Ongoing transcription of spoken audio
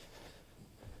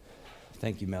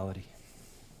Thank you, Melody.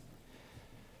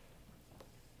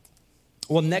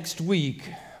 Well, next week,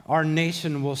 our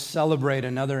nation will celebrate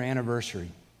another anniversary.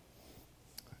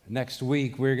 Next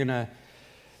week, we're going to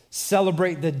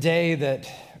celebrate the day that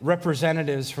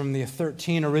representatives from the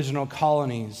 13 original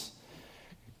colonies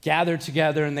gathered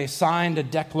together and they signed a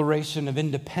Declaration of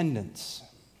Independence.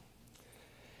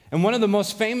 And one of the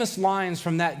most famous lines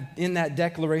from in that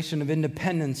Declaration of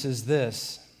Independence is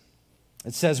this.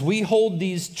 It says, "We hold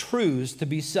these truths to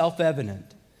be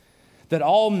self-evident, that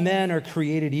all men are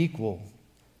created equal,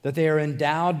 that they are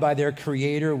endowed by their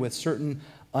Creator with certain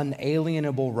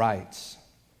unalienable rights,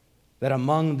 that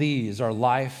among these are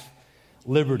life,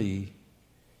 liberty,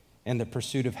 and the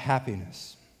pursuit of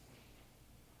happiness."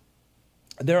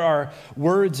 There are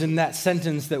words in that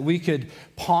sentence that we could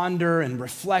ponder and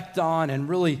reflect on and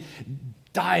really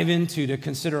dive into to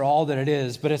consider all that it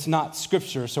is, but it's not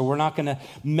Scripture, so we're not going to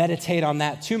meditate on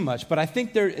that too much. But I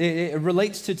think it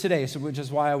relates to today, which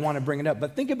is why I want to bring it up.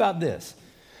 But think about this.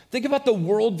 Think about the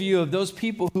worldview of those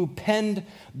people who penned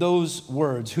those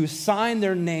words, who signed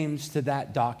their names to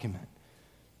that document.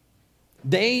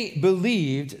 They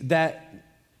believed that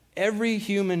every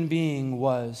human being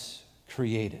was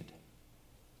created,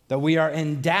 that we are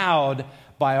endowed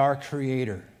by our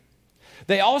Creator.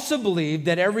 They also believed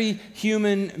that every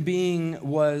human being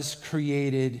was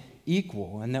created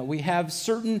equal and that we have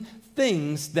certain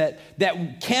things that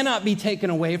cannot be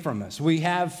taken away from us. We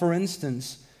have, for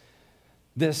instance,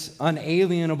 this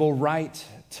unalienable right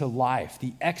to life,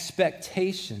 the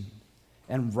expectation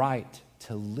and right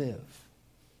to live.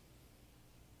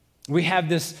 We have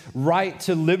this right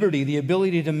to liberty, the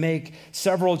ability to make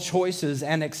several choices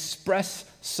and express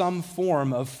some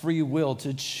form of free will,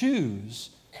 to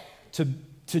choose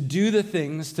to do the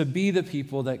things, to be the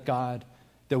people that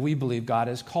we believe God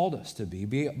has called us to be.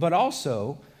 But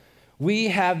also, we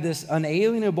have this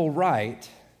unalienable right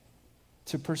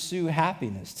to pursue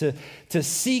happiness, to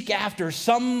seek after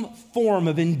some form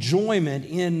of enjoyment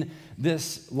in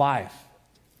this life.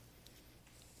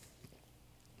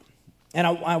 And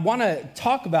I want to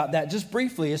talk about that just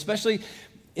briefly, especially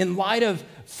in light of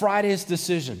Friday's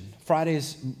decision,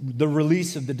 the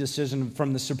release of the decision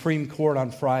from the Supreme Court on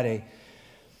Friday.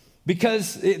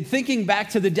 Because thinking back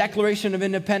to the Declaration of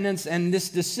Independence and this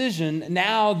decision,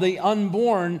 now the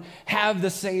unborn have the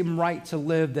same right to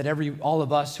live that all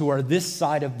of us who are this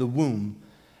side of the womb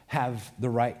have the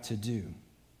right to do,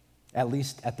 at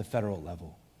least at the federal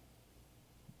level.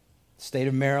 The state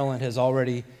of Maryland has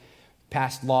already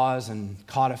passed laws and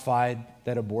codified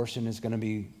that abortion is going to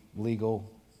be legal.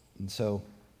 And so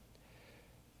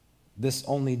this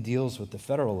only deals with the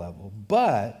federal level.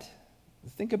 But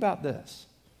think about this.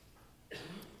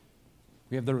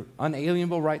 We have the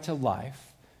unalienable right to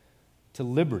life, to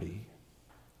liberty.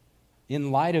 In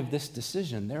light of this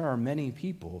decision, there are many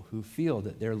people who feel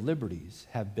that their liberties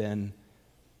have been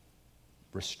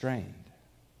restrained.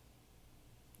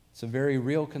 It's a very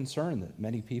real concern that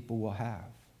many people will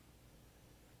have.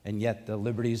 And yet the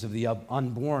liberties of the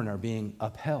unborn are being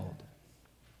upheld.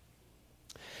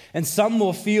 And some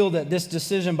will feel that this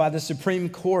decision by the Supreme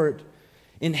Court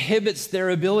inhibits their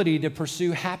ability to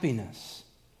pursue happiness.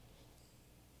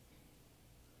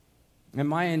 And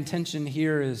my intention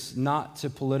here is not to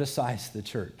politicize the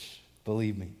church,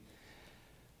 believe me.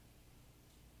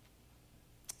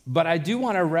 But I do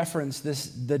want to reference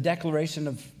the Declaration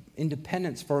of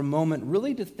Independence for a moment,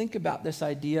 really to think about this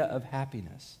idea of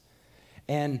happiness.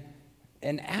 And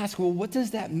ask, well, what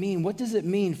does that mean? What does it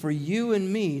mean for you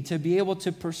and me to be able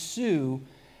to pursue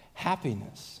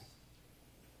happiness?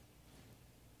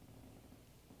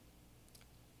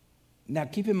 Now,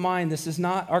 keep in mind, this is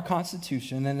not our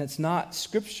Constitution and it's not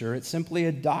Scripture. It's simply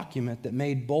a document that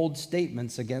made bold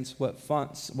statements against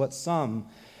what some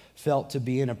felt to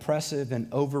be an oppressive and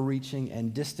overreaching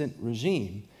and distant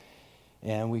regime.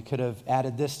 And we could have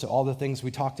added this to all the things we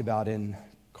talked about in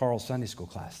Carl's Sunday school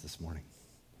class this morning.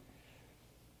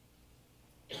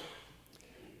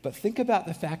 But think about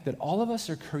the fact that all of us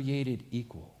are created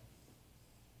equal.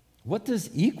 What does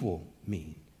equal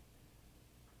mean?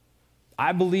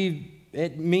 I believe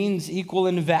it means equal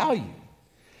in value.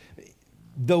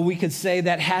 Though we could say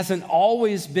that hasn't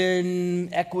always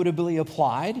been equitably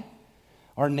applied,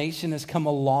 our nation has come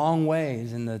a long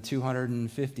ways in the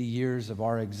 250 years of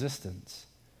our existence.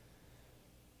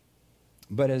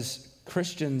 But as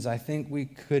Christians, I think we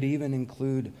could even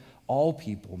include all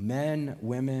people, men,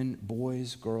 women,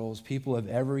 boys, girls, people of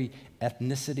every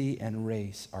ethnicity and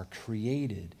race are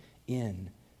created in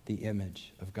the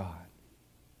image of God.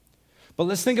 But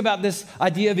let's think about this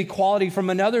idea of equality from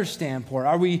another standpoint.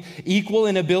 Are we equal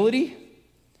in ability?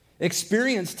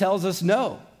 Experience tells us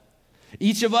no.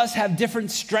 Each of us have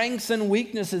different strengths and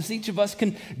weaknesses. Each of us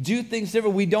can do things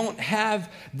different. We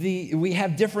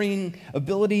have differing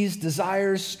abilities,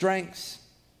 desires, strengths.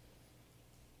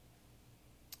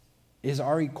 Is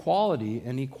our equality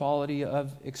an equality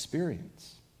of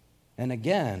experience? And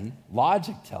again,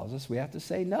 logic tells us we have to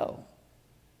say no.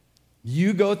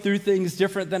 You go through things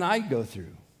different than I go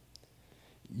through.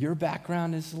 Your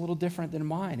background is a little different than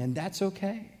mine, and that's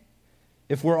okay.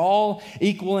 If we're all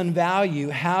equal in value,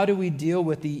 how do we deal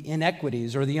with the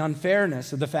inequities or the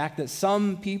unfairness of the fact that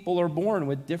some people are born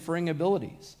with differing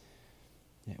abilities?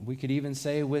 We could even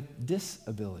say with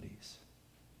disabilities.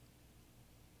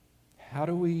 How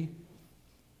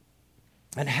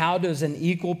does an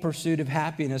equal pursuit of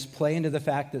happiness play into the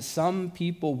fact that some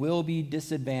people will be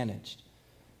disadvantaged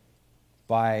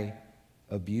by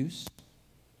abuse,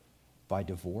 by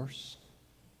divorce,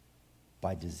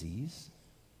 by disease,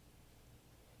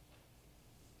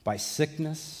 by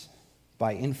sickness,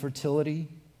 by infertility,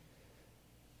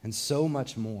 and so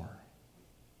much more?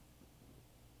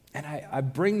 And I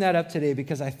bring that up today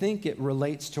because I think it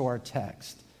relates to our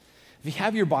text. If you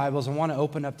have your Bibles, I want to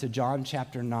open up to John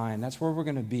chapter 9. That's where we're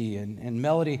going to be. And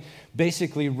Melody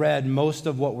basically read most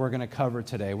of what we're going to cover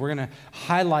today. We're going to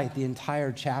highlight the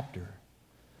entire chapter.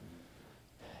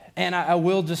 And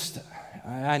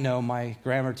I know my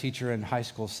grammar teacher in high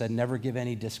school said never give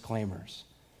any disclaimers.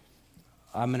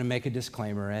 I'm going to make a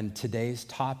disclaimer, and today's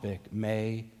topic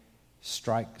may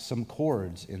strike some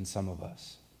chords in some of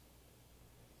us.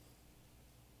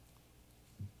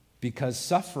 Because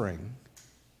suffering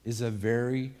is a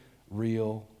very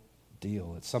real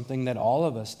deal. It's something that all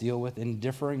of us deal with in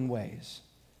differing ways.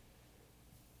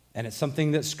 And it's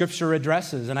something that Scripture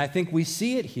addresses. And I think we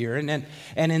see it here. And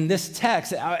in this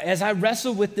text, as I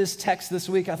wrestled with this text this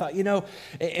week, I thought,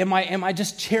 am I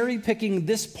just cherry picking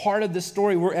this part of the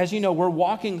story? As you know, we're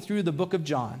walking through the book of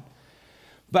John.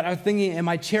 But I'm thinking, am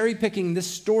I cherry picking this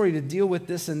story to deal with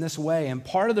this in this way? And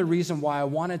part of the reason why I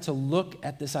wanted to look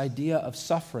at this idea of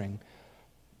suffering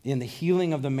in the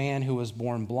healing of the man who was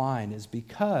born blind is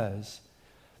because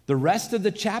the rest of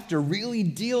the chapter really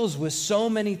deals with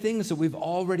so many things that we've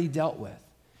already dealt with.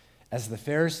 As the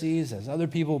Pharisees, as other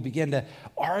people begin to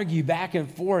argue back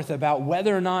and forth about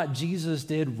whether or not Jesus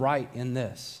did right in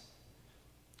this.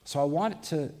 So I want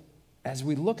to, as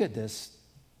we look at this,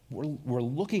 we're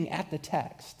looking at the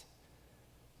text.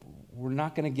 We're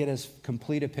not going to get as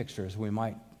complete a picture as we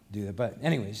might do that. But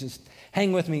anyways, just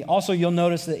hang with me. Also, you'll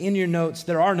notice that in your notes,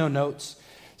 there are no notes.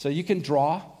 So you can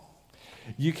draw.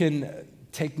 You can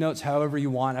take notes however you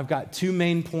want. I've got 2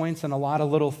 main points and a lot of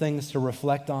little things to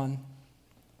reflect on.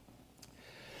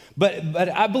 But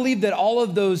I believe that all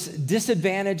of those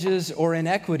disadvantages or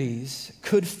inequities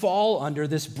could fall under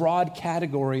this broad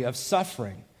category of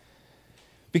suffering.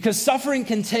 Because suffering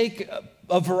can take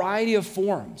a variety of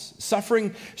forms.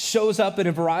 Suffering shows up in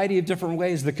a variety of different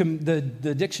ways. The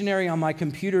dictionary on my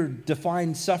computer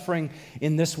defines suffering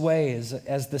in this way,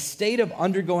 as the state of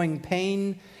undergoing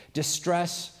pain,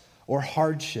 distress, or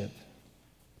hardship.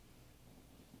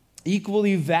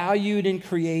 Equally valued in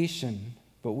creation,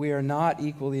 but we are not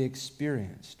equally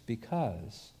experienced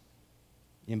because,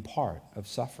 in part, of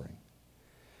suffering.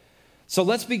 So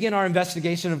let's begin our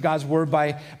investigation of God's Word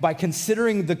by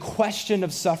considering the question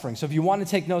of suffering. So if you want to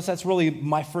take notes, that's really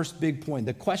my first big point,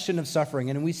 the question of suffering.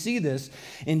 And we see this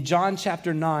in John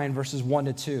chapter 9, verses 1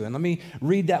 to 2. And let me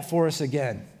read that for us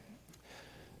again.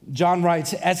 John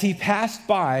writes, as he passed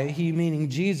by, he meaning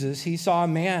Jesus, he saw a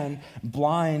man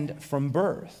blind from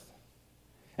birth.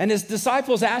 And his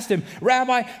disciples asked him,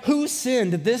 Rabbi, who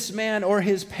sinned, this man or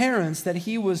his parents, that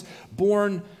he was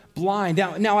born blind?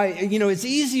 Now, it's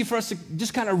easy for us to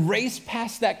just kind of race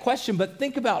past that question, but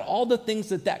think about all the things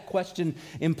that question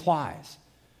implies.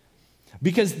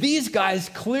 Because these guys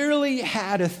clearly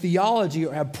had a theology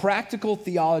or a practical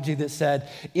theology that said,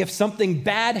 if something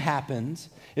bad happens,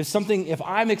 if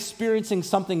I'm experiencing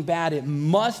something bad, it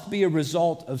must be a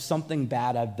result of something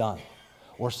bad I've done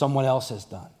or someone else has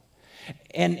done.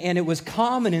 And it was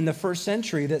common in the first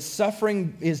century that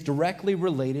suffering is directly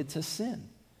related to sin.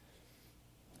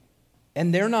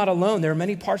 And they're not alone. There are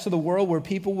many parts of the world where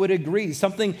people would agree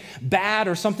something bad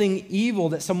or something evil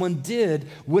that someone did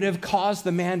would have caused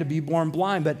the man to be born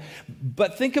blind.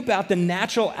 But think about the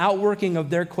natural outworking of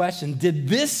their question. Did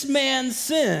this man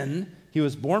sin, he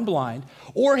was born blind,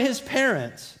 or his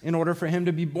parents in order for him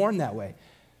to be born that way?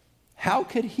 How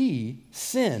could he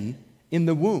sin in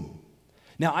the womb?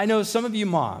 Now, I know some of you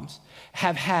moms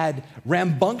have had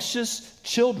rambunctious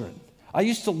children. I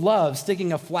used to love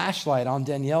sticking a flashlight on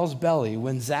Danielle's belly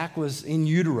when Zach was in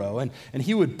utero, and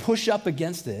he would push up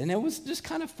against it, and it was just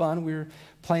kind of fun. We were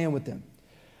playing with them.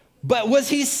 But was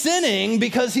he sinning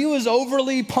because he was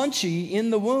overly punchy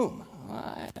in the womb?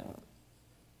 I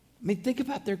mean, think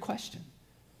about their question.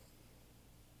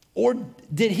 Or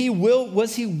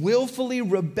was he willfully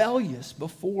rebellious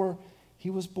before he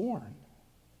was born?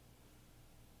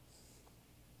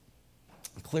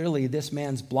 Clearly, this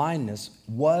man's blindness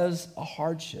was a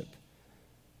hardship,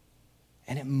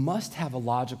 and it must have a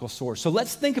logical source. So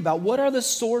let's think about, what are the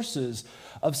sources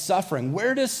of suffering?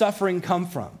 Where does suffering come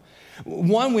from?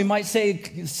 One, we might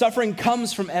say suffering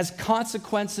comes from as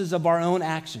consequences of our own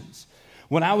actions.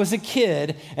 When I was a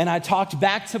kid and I talked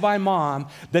back to my mom,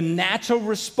 the natural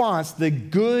response, the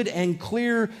good and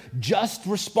clear, just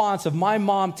response of my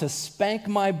mom to spank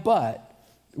my butt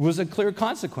was a clear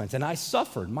consequence. And I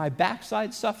suffered. My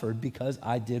backside suffered because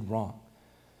I did wrong.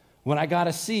 When I got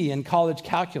a C in college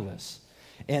calculus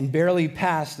and barely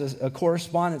passed a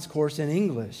correspondence course in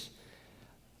English,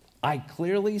 I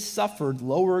clearly suffered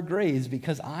lower grades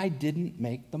because I didn't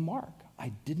make the mark.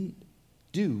 I didn't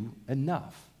do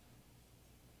enough.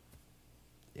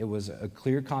 It was a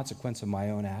clear consequence of my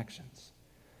own actions.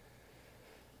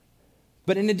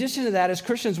 But in addition to that, as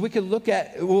Christians, we could look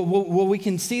at, we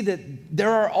can see that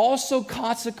there are also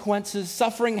consequences.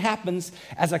 Suffering happens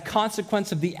as a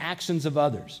consequence of the actions of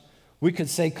others. We could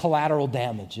say collateral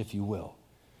damage, if you will.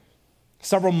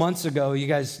 Several months ago, you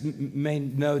guys may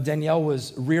know, Danielle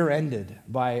was rear-ended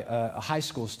by a high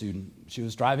school student. She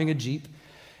was driving a Jeep,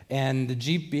 and the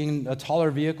Jeep, being a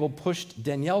taller vehicle, pushed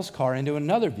Danielle's car into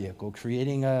another vehicle,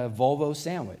 creating a Volvo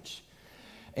sandwich.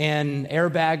 And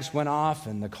airbags went off,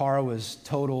 and the car was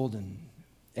totaled.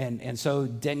 And so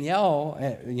Danielle,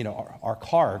 our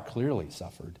car clearly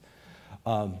suffered.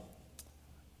 But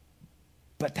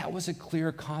that was a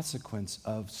clear consequence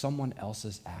of someone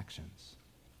else's actions.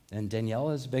 And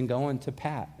Danielle has been going to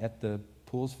Pat at the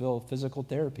Poolsville Physical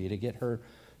Therapy to get her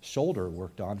shoulder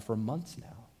worked on for months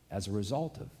now as a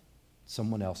result of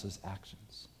someone else's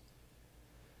actions.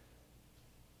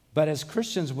 But as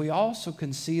Christians, we also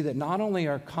can see that not only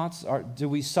do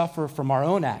we suffer from our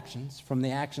own actions, from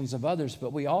the actions of others,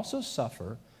 but we also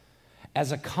suffer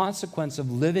as a consequence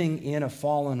of living in a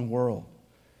fallen world.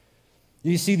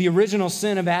 You see, the original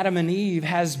sin of Adam and Eve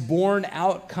has borne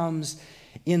outcomes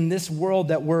in this world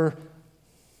that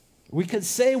we could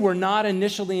say were not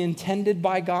initially intended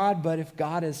by God, but if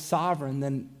God is sovereign,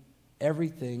 then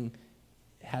everything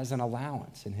has an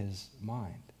allowance in his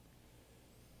mind,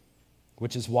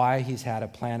 which is why he's had a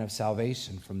plan of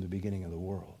salvation from the beginning of the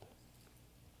world.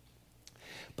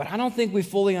 But I don't think we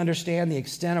fully understand the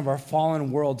extent of our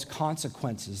fallen world's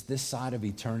consequences this side of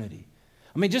eternity.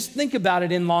 I mean, just think about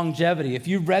it in longevity. If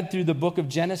you've read through the book of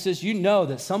Genesis, you know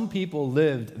that some people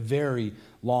lived very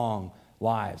long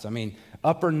lives. I mean,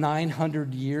 upper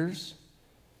 900 years.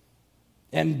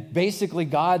 And basically,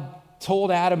 God told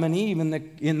Adam and Eve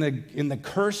in the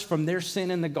curse from their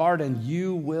sin in the garden,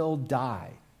 you will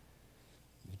die.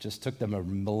 It just took them a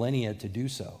millennia to do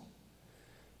so.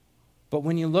 But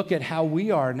when you look at how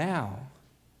we are now,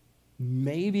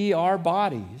 maybe our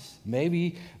bodies,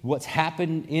 maybe what's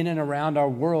happened in and around our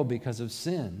world because of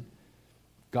sin,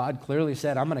 God clearly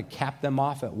said, I'm going to cap them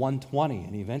off at 120.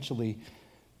 And eventually,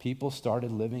 people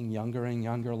started living younger and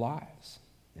younger lives.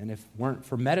 And if it weren't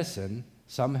for medicine,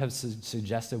 some have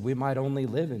suggested we might only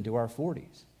live into our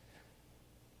 40s.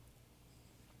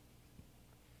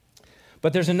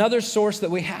 But there's another source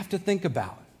that we have to think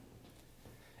about,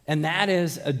 and that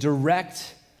is a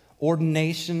direct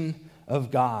ordination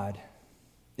of God.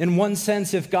 In one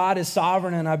sense, if God is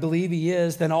sovereign, and I believe he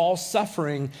is, then all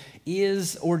suffering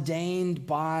is ordained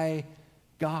by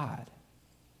God.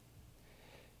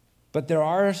 But there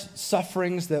are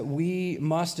sufferings that we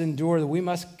must endure, that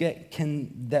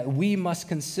we must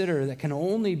consider, that can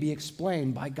only be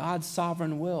explained by God's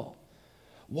sovereign will.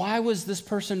 Why was this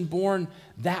person born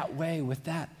that way with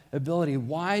that ability?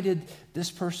 Why did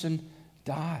this person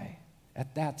die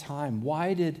at that time?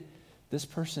 Why did this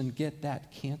person get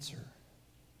that cancer?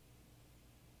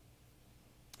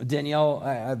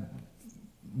 Danielle,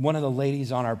 one of the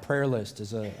ladies on our prayer list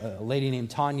is a lady named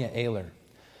Tanya Ayler.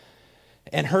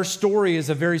 And her story is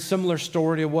a very similar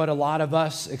story to what a lot of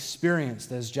us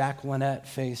experienced as Jack Lynette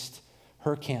faced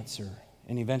her cancer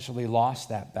and eventually lost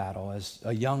that battle as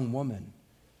a young woman.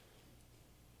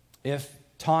 If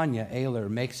Tanya Ayler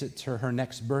makes it to her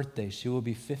next birthday, she will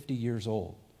be 50 years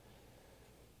old.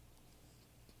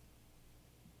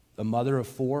 A mother of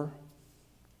 4,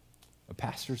 a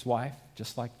pastor's wife,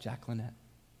 just like Jack Lynette.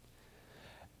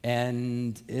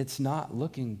 And it's not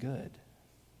looking good.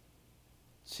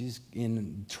 She's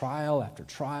in trial after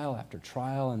trial after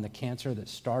trial, and the cancer that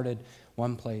started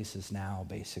one place is now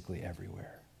basically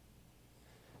everywhere.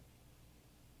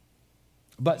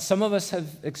 But some of us have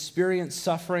experienced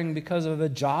suffering because of a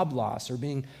job loss or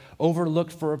being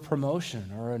overlooked for a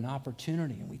promotion or an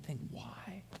opportunity. And we think,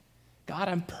 why? God,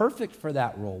 I'm perfect for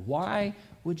that role. Why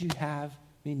would you have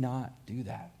me not do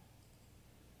that?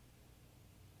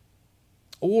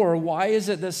 Or why is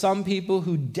it that some people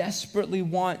who desperately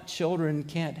want children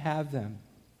can't have them?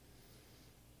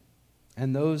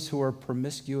 And those who are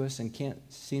promiscuous and can't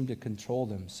seem to control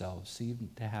themselves seem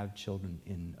to have children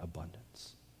in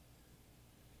abundance.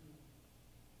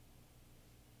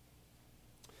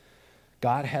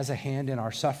 God has a hand in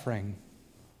our suffering,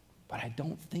 but I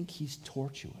don't think he's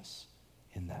tortuous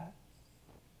in that.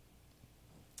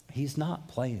 He's not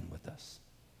playing with us.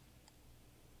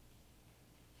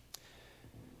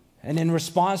 And in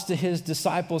response to his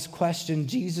disciples' question,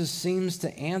 Jesus seems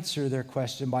to answer their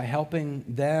question by helping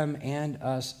them and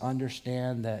us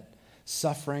understand that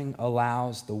suffering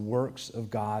allows the works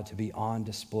of God to be on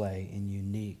display in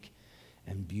unique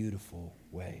and beautiful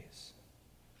ways.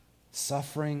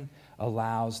 Suffering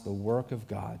allows the work of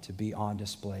God to be on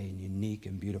display in unique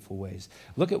and beautiful ways.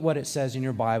 Look at what it says in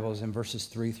your Bibles in verses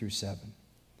 3 through 7.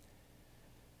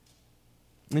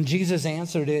 And Jesus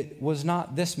answered, It was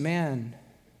not that this man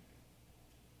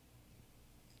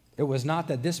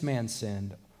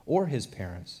sinned or his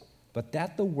parents, but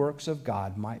that the works of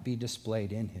God might be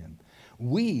displayed in him.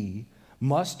 We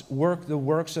must work the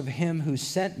works of him who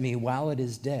sent me while it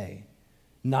is day.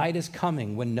 Night is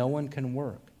coming when no one can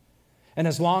work. And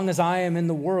as long as I am in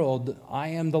the world, I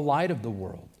am the light of the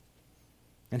world.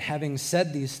 And having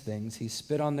said these things, he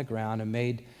spit on the ground and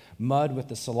made mud with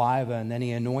the saliva, and then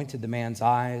he anointed the man's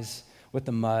eyes with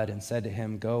the mud and said to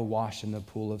him, Go wash in the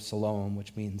pool of Siloam,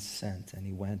 which means sent. And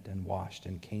he went and washed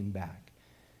and came back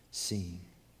seeing.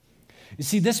 You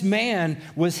see, this man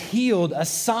was healed, a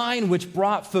sign which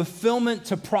brought fulfillment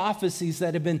to prophecies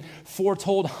that had been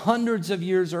foretold hundreds of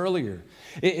years earlier.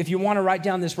 If you want to write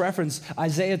down this reference,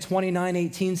 Isaiah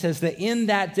 29:18 says that in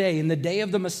that day, in the day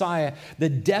of the Messiah, the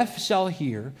deaf shall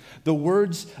hear the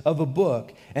words of a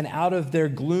book, and out of their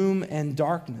gloom and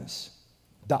darkness,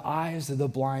 the eyes of the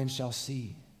blind shall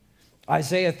see.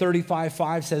 Isaiah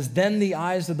 35:5 says, Then the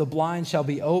eyes of the blind shall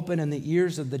be open and the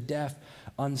ears of the deaf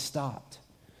unstopped.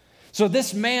 So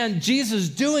this man, Jesus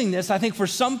doing this, I think for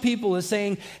some people is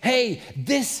saying, hey,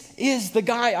 this is the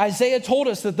guy. Isaiah told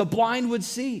us that the blind would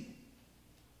see.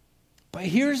 But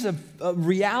here's a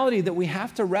reality that we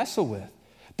have to wrestle with.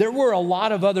 There were a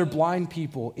lot of other blind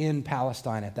people in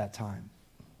Palestine at that time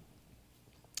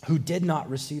who did not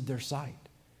receive their sight.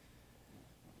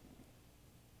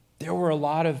 There were a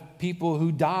lot of people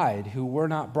who died who were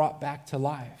not brought back to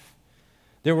life.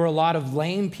 There were a lot of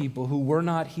lame people who were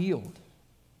not healed.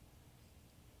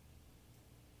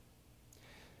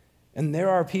 And there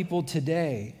are people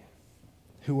today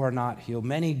who are not healed.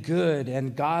 Many good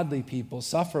and godly people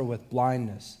suffer with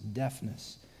blindness,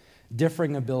 deafness,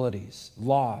 differing abilities,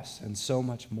 loss, and so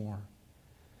much more.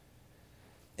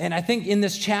 And I think in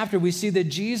this chapter we see that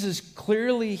Jesus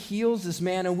clearly heals this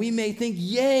man, and we may think,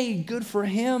 yay, good for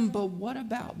him, but what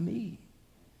about me?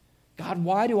 God,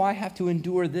 why do I have to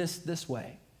endure this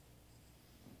way?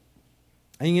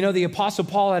 And you know, the Apostle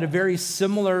Paul had a very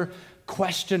similar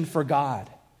question for God.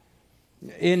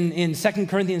 In 2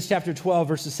 Corinthians chapter 12,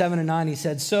 verses 7 and 9, he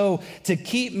said, So to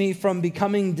keep me from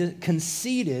becoming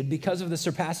conceited because of the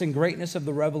surpassing greatness of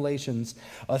the revelations,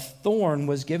 a thorn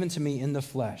was given to me in the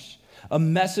flesh, a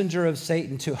messenger of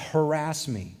Satan to harass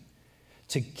me,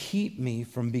 to keep me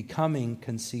from becoming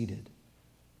conceited.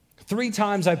 3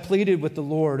 times I pleaded with the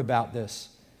Lord about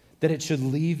this, that it should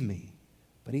leave me.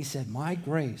 But he said, My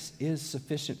grace is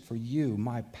sufficient for you.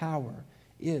 My power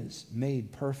is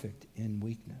made perfect in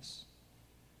weakness.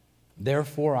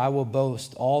 Therefore, I will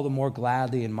boast all the more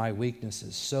gladly in my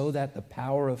weaknesses, so that the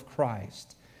power of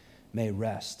Christ may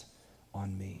rest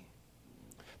on me.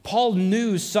 Paul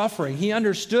knew suffering. He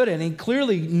understood it, and he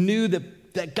clearly knew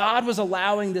that God was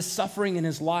allowing this suffering in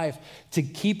his life to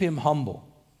keep him humble.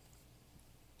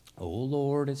 Oh,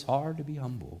 Lord, it's hard to be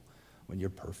humble when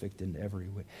you're perfect in every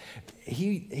way.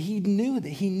 He knew that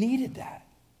he needed that,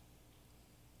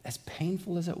 as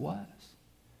painful as it was.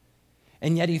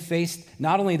 And yet he faced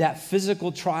not only that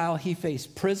physical trial, he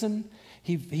faced prison.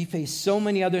 He faced so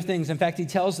many other things. In fact, he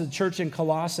tells the church in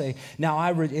Colossae,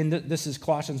 this is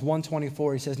Colossians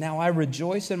 1:24, he says, Now I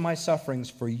rejoice in my sufferings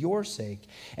for your sake,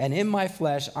 and in my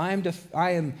flesh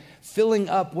I am filling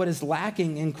up what is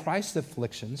lacking in Christ's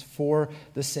afflictions for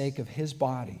the sake of his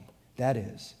body, that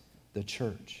is, the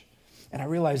church. And I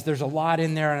realize there's a lot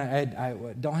in there, and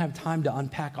I don't have time to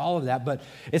unpack all of that, but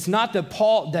it's not that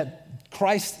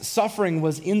Christ's suffering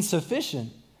was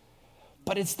insufficient,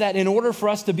 But it's that in order for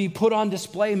us to be put on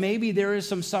display, maybe there is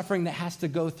some suffering that has to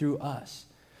go through us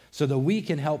so that we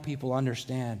can help people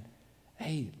understand,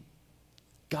 hey,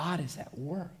 God is at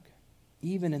work,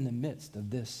 even in the midst of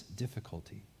this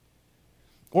difficulty.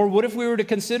 Or what if we were to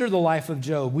consider the life of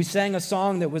Job? We sang a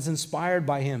song that was inspired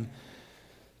by him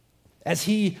as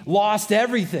he lost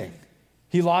everything.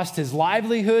 He lost his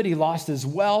livelihood, he lost his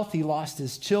wealth, he lost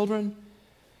his children.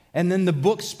 And then the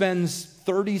book spends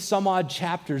 30 some odd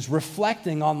chapters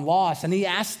reflecting on loss. And he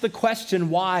asks the question,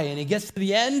 why? And he gets to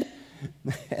the end,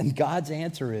 and God's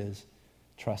answer is,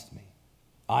 trust me,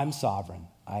 I'm sovereign.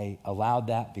 I allowed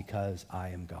that because I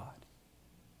am God.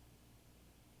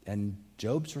 And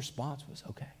Job's response was,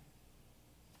 okay.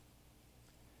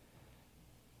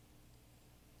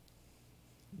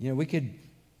 You know, we could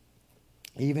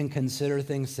even consider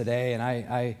things today,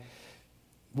 and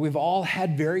we've all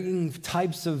had varying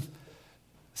types of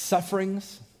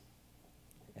sufferings.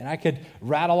 And I could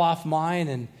rattle off mine,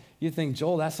 and you think,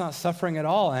 Joel, that's not suffering at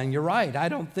all. And you're right, I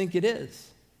don't think it is.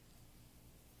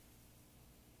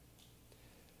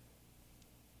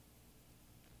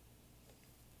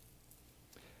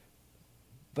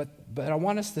 But I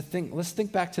want us to think, let's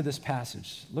think back to this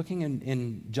passage, looking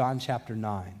in John chapter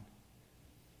 9.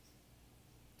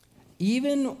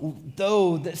 Even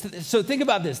though, so think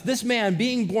about this man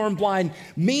being born blind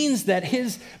means that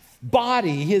his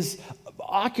body, his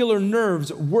ocular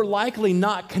nerves were likely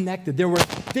not connected. There were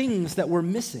things that were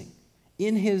missing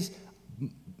in his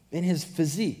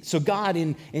physique. So God,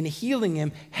 in healing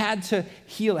him, had to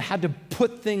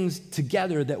put things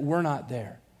together that were not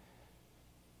there.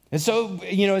 And so,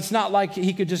 you know, it's not like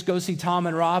he could just go see Tom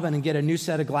and Robin and get a new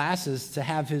set of glasses to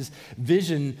have his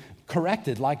vision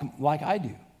corrected like I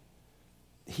do.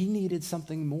 He needed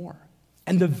something more.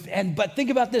 But think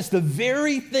about this, the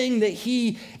very thing that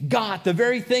he got, the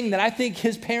very thing that I think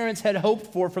his parents had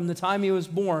hoped for from the time he was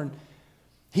born,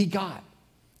 he got.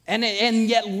 And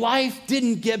yet life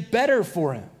didn't get better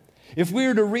for him. If we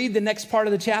were to read the next part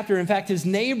of the chapter, in fact, his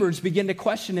neighbors begin to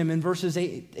question him in verses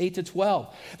 8 to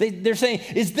 12. They're saying,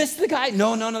 is this the guy?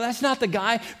 No, that's not the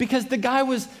guy, because the guy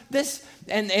was this.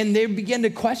 And they begin to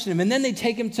question him. And then they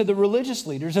take him to the religious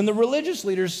leaders. And the religious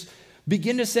leaders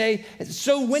begin to say,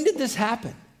 so when did this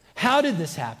happen? How did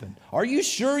this happen? Are you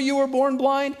sure you were born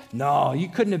blind? No, you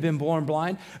couldn't have been born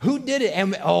blind. Who did it?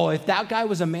 And if that guy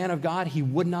was a man of God, he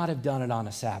would not have done it on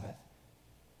a Sabbath.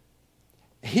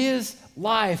 His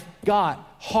life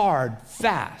got hard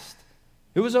fast.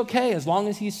 It was okay as long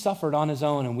as he suffered on his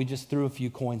own and we just threw a few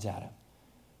coins at him.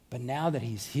 But now that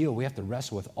he's healed, we have to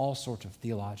wrestle with all sorts of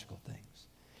theological things.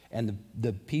 And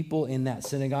the people in that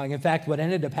synagogue, in fact, what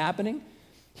ended up happening,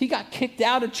 he got kicked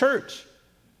out of church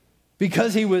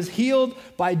because he was healed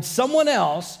by someone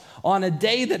else on a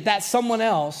day that someone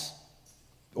else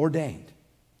ordained.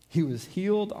 He was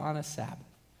healed on a Sabbath.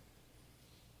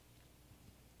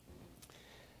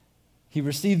 He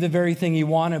received the very thing he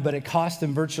wanted, but it cost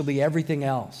him virtually everything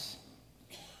else.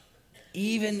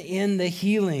 Even in the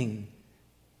healing,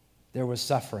 there was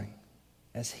suffering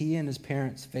as he and his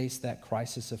parents faced that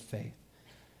crisis of faith.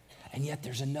 And yet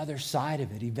there's another side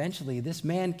of it. Eventually, this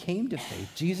man came to faith.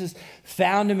 Jesus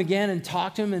found him again and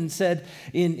talked to him and said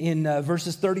in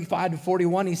verses 35 to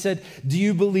 41, he said, do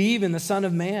you believe in the Son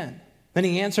of Man? Then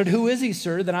he answered, who is he,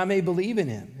 sir, that I may believe in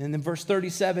him? And in verse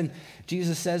 37,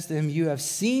 Jesus says to him, you have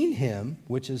seen him,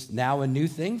 which is now a new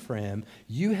thing for him.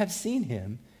 You have seen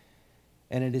him,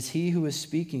 and it is he who is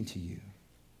speaking to you.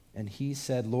 And he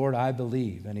said, Lord, I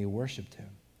believe, and he worshiped him.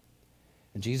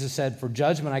 And Jesus said, for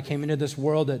judgment I came into this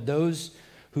world that those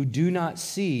who do not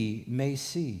see may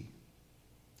see,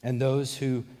 and those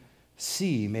who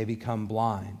see may become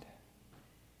blind.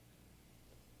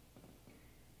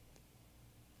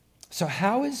 So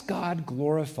how is God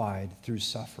glorified through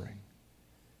suffering?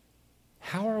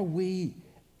 How are we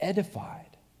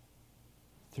edified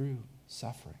through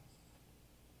suffering?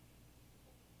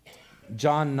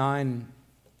 John 9,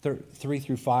 3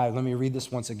 through 5, let me read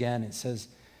this once again. It says,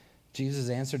 Jesus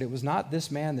answered, it was not this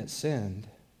man that sinned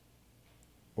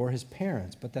or his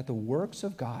parents, but that the works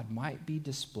of God might be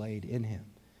displayed in him.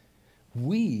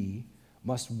 We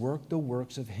must work the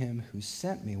works of him who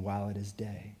sent me while it is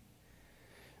day.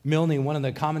 Milne, one of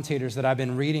the commentators that I've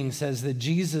been reading, says that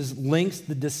Jesus links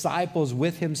the disciples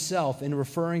with himself in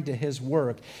referring to his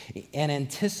work in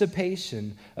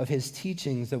anticipation of his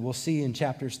teachings that we'll see in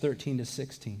chapters 13 to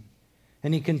 16.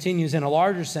 And he continues, in a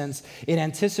larger sense, it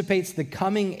anticipates the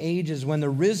coming ages when the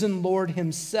risen Lord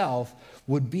himself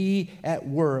would be at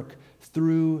work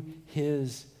through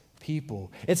his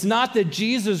people. It's not that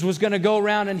Jesus was going to go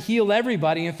around and heal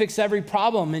everybody and fix every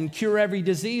problem and cure every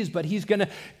disease, but he's going to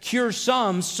cure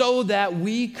some so that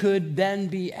we could then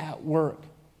be at work,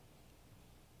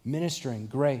 ministering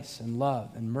grace and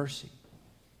love and mercy.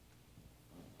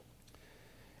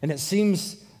 And it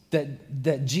seems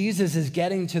that Jesus is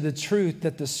getting to the truth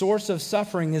that the source of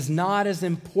suffering is not as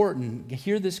important.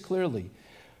 Hear this clearly.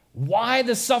 Why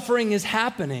the suffering is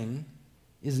happening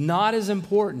is not as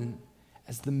important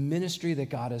as the ministry that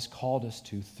God has called us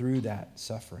to through that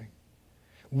suffering.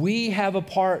 We have a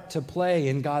part to play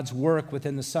in God's work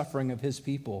within the suffering of his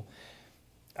people.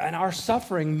 And our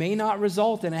suffering may not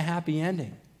result in a happy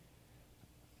ending.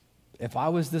 If I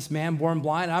was this man born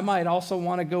blind, I might also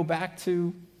want to go back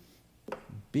to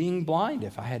being blind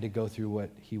if I had to go through what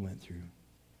he went through.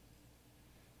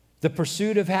 The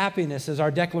pursuit of happiness, as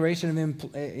our Declaration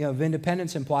of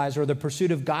Independence implies, or the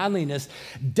pursuit of godliness,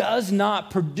 does not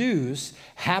produce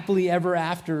happily ever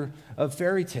after of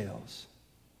fairy tales.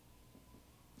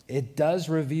 It does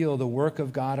reveal the work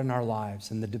of God in our lives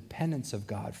and the dependence of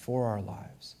God for our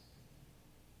lives.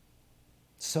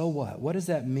 So what? What does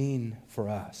that mean for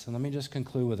us? And let me just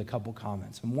conclude with a couple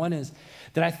comments. And one is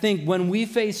that I think when we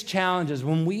face challenges,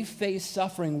 when we face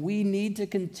suffering, we need to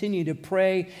continue to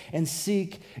pray and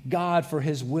seek God for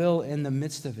his will in the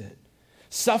midst of it.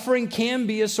 Suffering can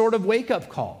be a sort of wake-up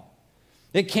call.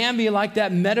 It can be like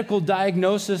that medical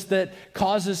diagnosis that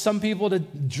causes some people to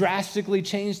drastically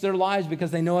change their lives because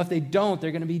they know if they don't,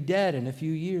 they're going to be dead in a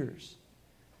few years.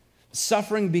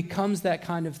 Suffering becomes that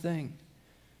kind of thing.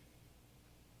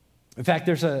 In fact,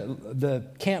 there's the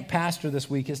camp pastor this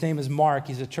week. His name is Mark.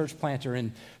 He's a church planter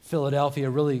in Philadelphia, a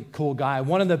really cool guy.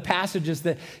 One of the passages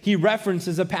that he references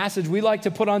is a passage we like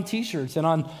to put on T-shirts and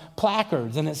on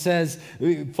placards. And it says,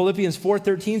 Philippians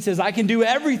 4:13 says, I can do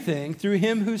everything through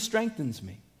him who strengthens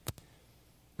me.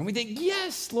 And we think,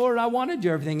 yes, Lord, I want to do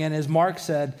everything. And as Mark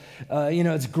said,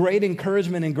 it's great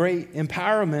encouragement and great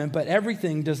empowerment, but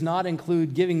everything does not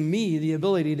include giving me the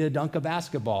ability to dunk a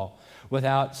basketball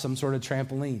without some sort of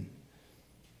trampoline.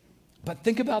 But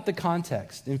think about the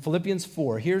context. In Philippians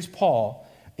 4, here's Paul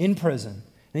in prison.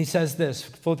 And he says this,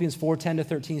 Philippians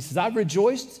 4:10-13, he says, I've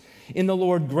rejoiced in the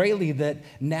Lord greatly that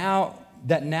now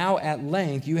at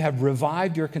length you have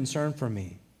revived your concern for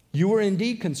me. You were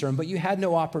indeed concerned, but you had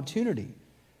no opportunity.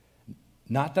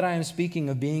 Not that I am speaking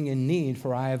of being in need,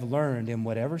 for I have learned in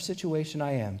whatever situation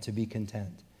I am to be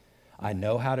content. I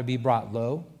know how to be brought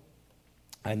low.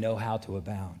 I know how to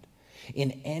abound.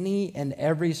 In any and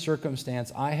every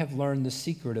circumstance, I have learned the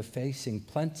secret of facing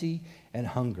plenty and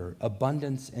hunger,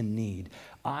 abundance and need.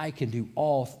 I can do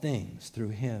all things through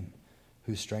him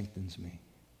who strengthens me.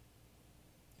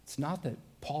 It's not that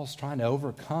Paul's trying to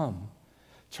overcome,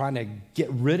 trying to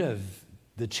get rid of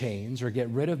the chains or get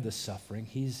rid of the suffering.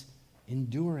 He's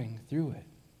enduring through it.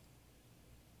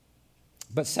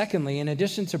 But secondly, in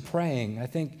addition to praying, I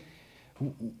think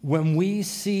when we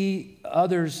see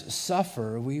others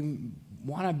suffer, we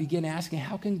want to begin asking,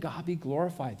 how can God be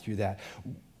glorified through that?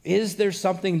 Is there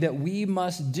something that we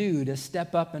must do to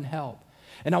step up and help?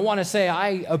 And I want to say,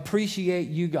 I appreciate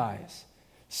you guys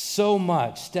so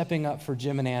much stepping up for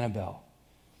Jim and Annabelle.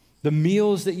 The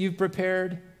meals that you've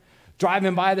prepared,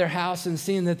 driving by their house and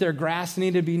seeing that their grass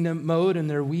needed to be mowed and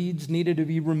their weeds needed to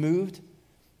be removed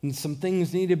and some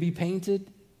things need to be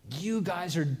painted. You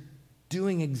guys are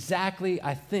doing exactly,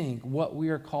 I think, what we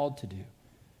are called to do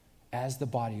as the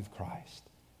body of Christ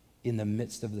in the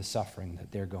midst of the suffering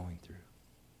that they're going through.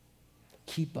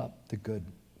 Keep up the good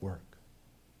work.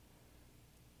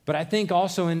 But I think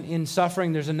also in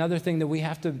suffering, there's another thing that we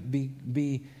have to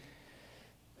be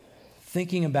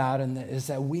thinking about, and is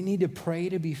that we need to pray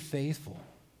to be faithful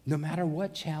no matter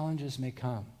what challenges may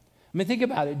come. I mean, think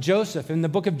about it. Joseph in the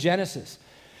book of Genesis,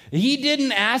 he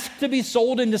didn't ask to be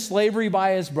sold into slavery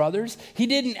by his brothers. He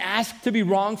didn't ask to be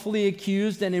wrongfully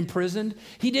accused and imprisoned.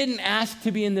 He didn't ask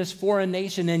to be in this foreign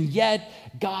nation, and yet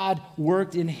God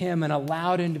worked in him and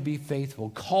allowed him to be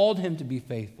faithful, called him to be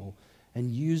faithful,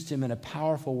 and used him in a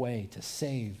powerful way to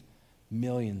save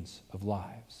millions of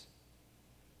lives.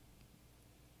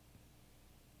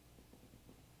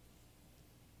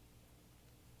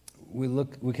 We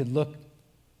could look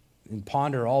and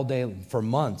ponder all day for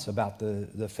months about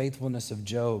the faithfulness of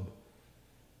Job.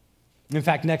 In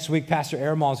fact, next week, Pastor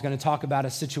Aramal is going to talk about a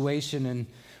situation in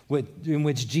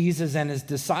which Jesus and his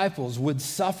disciples would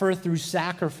suffer through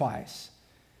sacrifice,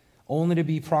 only to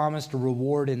be promised a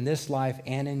reward in this life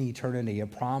and in eternity, a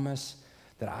promise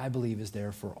that I believe is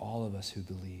there for all of us who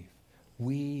believe.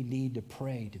 We need to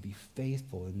pray to be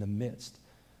faithful in the midst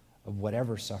of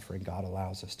whatever suffering God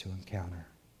allows us to encounter.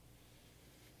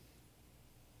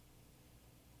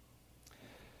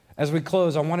 As we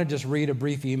close, I want to just read a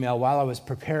brief email. While I was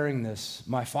preparing this,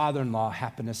 my father-in-law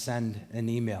happened to send an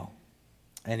email,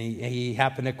 and he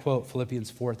happened to quote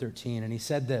Philippians 4:13, and he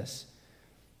said this,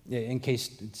 in case,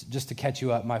 just to catch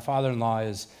you up, my father-in-law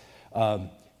is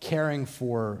caring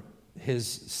for his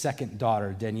second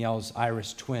daughter, Danielle's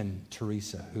Irish twin,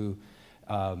 Teresa, who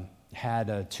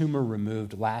had a tumor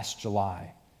removed last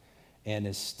July and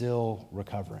is still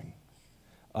recovering.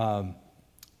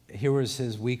 Here was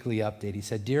his weekly update. He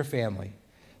said, "Dear family,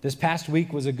 this past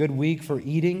week was a good week for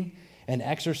eating and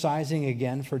exercising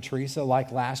again for Teresa.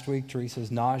 Like last week,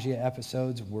 Teresa's nausea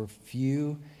episodes were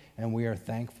few, and we are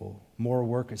thankful. More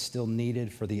work is still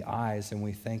needed for the eyes, and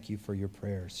we thank you for your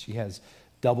prayers." She has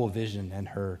double vision, and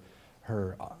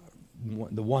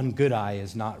the one good eye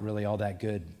is not really all that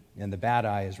good, and the bad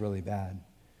eye is really bad.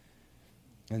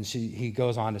 And he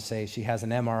goes on to say she has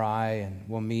an MRI and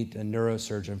will meet a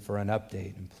neurosurgeon for an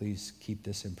update, and please keep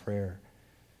this in prayer.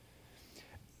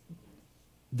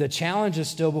 The challenge is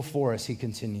still before us, he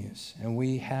continues, and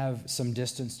we have some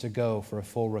distance to go for a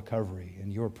full recovery,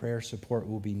 and your prayer support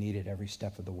will be needed every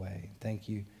step of the way. Thank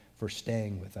you for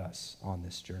staying with us on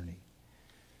this journey.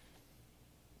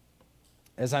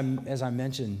 As I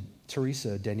mentioned,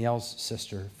 Teresa, Danielle's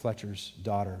sister, Fletcher's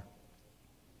daughter,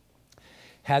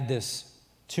 had this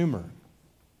tumor.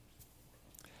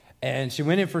 And she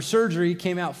went in for surgery,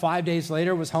 came out 5 days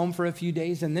later, was home for a few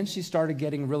days, and then she started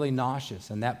getting really nauseous,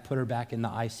 and that put her back in the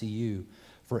ICU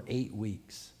for 8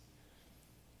 weeks.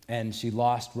 And she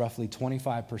lost roughly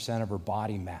 25% of her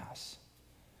body mass.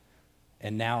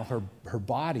 And now her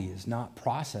body is not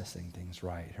processing things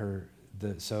right.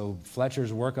 So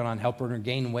Fletcher's working on helping her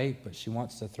gain weight, but she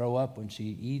wants to throw up when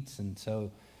she eats, and so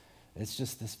it's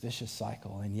just this vicious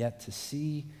cycle. And yet to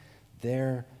see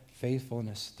their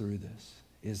faithfulness through this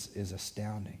is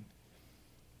astounding.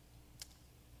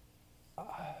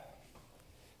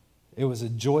 It was a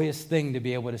joyous thing to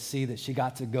be able to see that she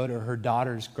got to go to her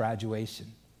daughter's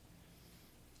graduation,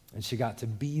 and she got to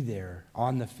be there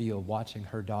on the field watching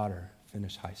her daughter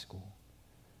finish high school.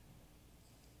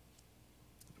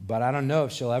 But I don't know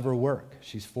if she'll ever work.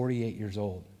 She's 48 years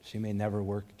old. She may never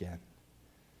work again.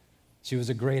 She was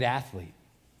a great athlete.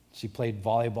 She played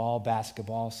volleyball,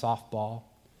 basketball, softball.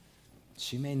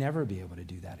 She may never be able to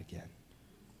do that again.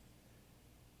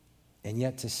 And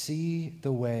yet to see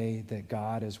the way that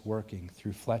God is working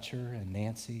through Fletcher and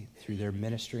Nancy, through their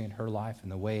ministry in her life,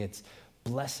 and the way it's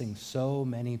blessing so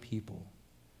many people,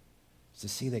 is to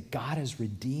see that God is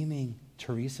redeeming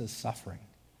Teresa's suffering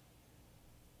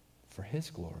for his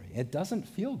glory. It doesn't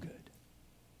feel good.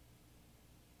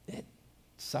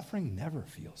 Suffering never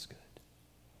feels good.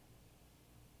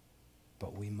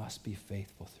 But we must be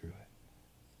faithful through it.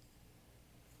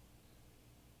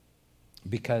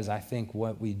 Because I think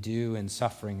what we do in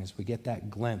suffering is we get that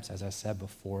glimpse, as I said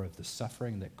before, of the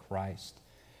suffering that Christ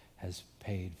has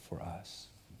paid for us.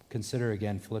 Consider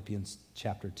again Philippians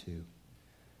chapter 2. It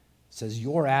says,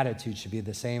 "Your attitude should be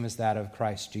the same as that of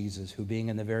Christ Jesus, who being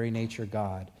in the very nature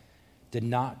God, did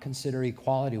not consider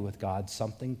equality with God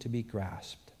something to be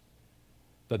grasped,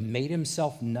 but made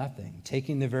himself nothing,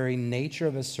 taking the very nature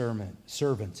of a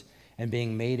servant, and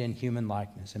being made in human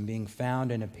likeness, and being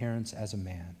found in appearance as a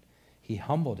man. He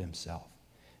humbled himself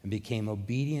and became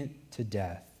obedient to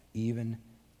death, even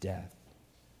death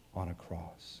on a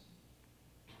cross.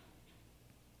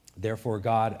 Therefore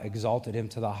God exalted him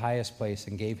to the highest place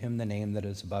and gave him the name that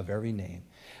is above every name,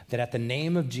 that at the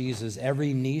name of Jesus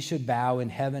every knee should bow in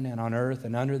heaven and on earth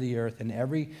and under the earth, and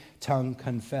every tongue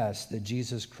confess that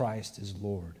Jesus Christ is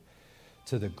Lord,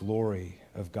 to the glory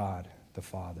of God the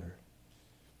Father."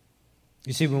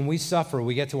 You see, when we suffer,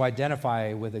 we get to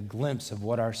identify with a glimpse of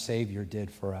what our Savior did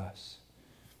for us.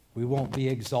 We won't be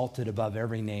exalted above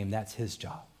every name. That's his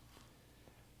job.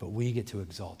 But we get to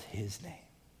exalt his name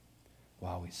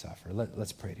while we suffer.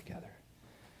 Let's pray together.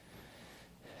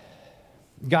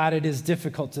 God, it is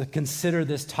difficult to consider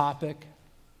this topic.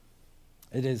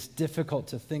 It is difficult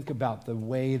to think about the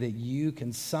way that you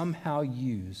can somehow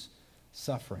use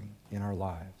suffering in our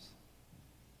lives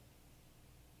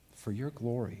for your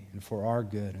glory and for our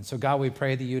good. And so, God, we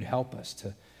pray that you'd help us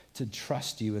to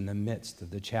trust you in the midst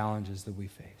of the challenges that we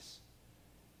face.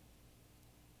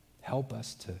 Help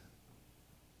us to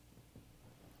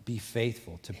be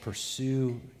faithful, to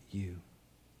pursue you,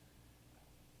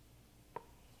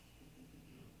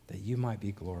 that you might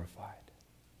be glorified.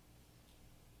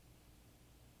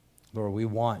 Lord, we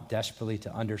want desperately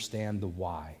to understand the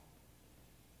why.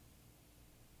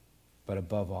 But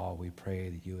above all, we pray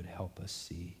that you would help us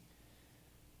see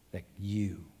that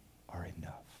you are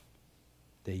enough,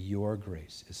 that your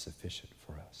grace is sufficient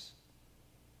for us.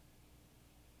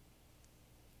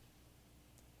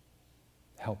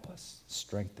 Help us,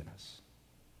 strengthen us.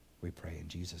 We pray in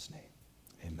Jesus' name.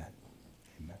 Amen.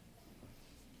 Amen.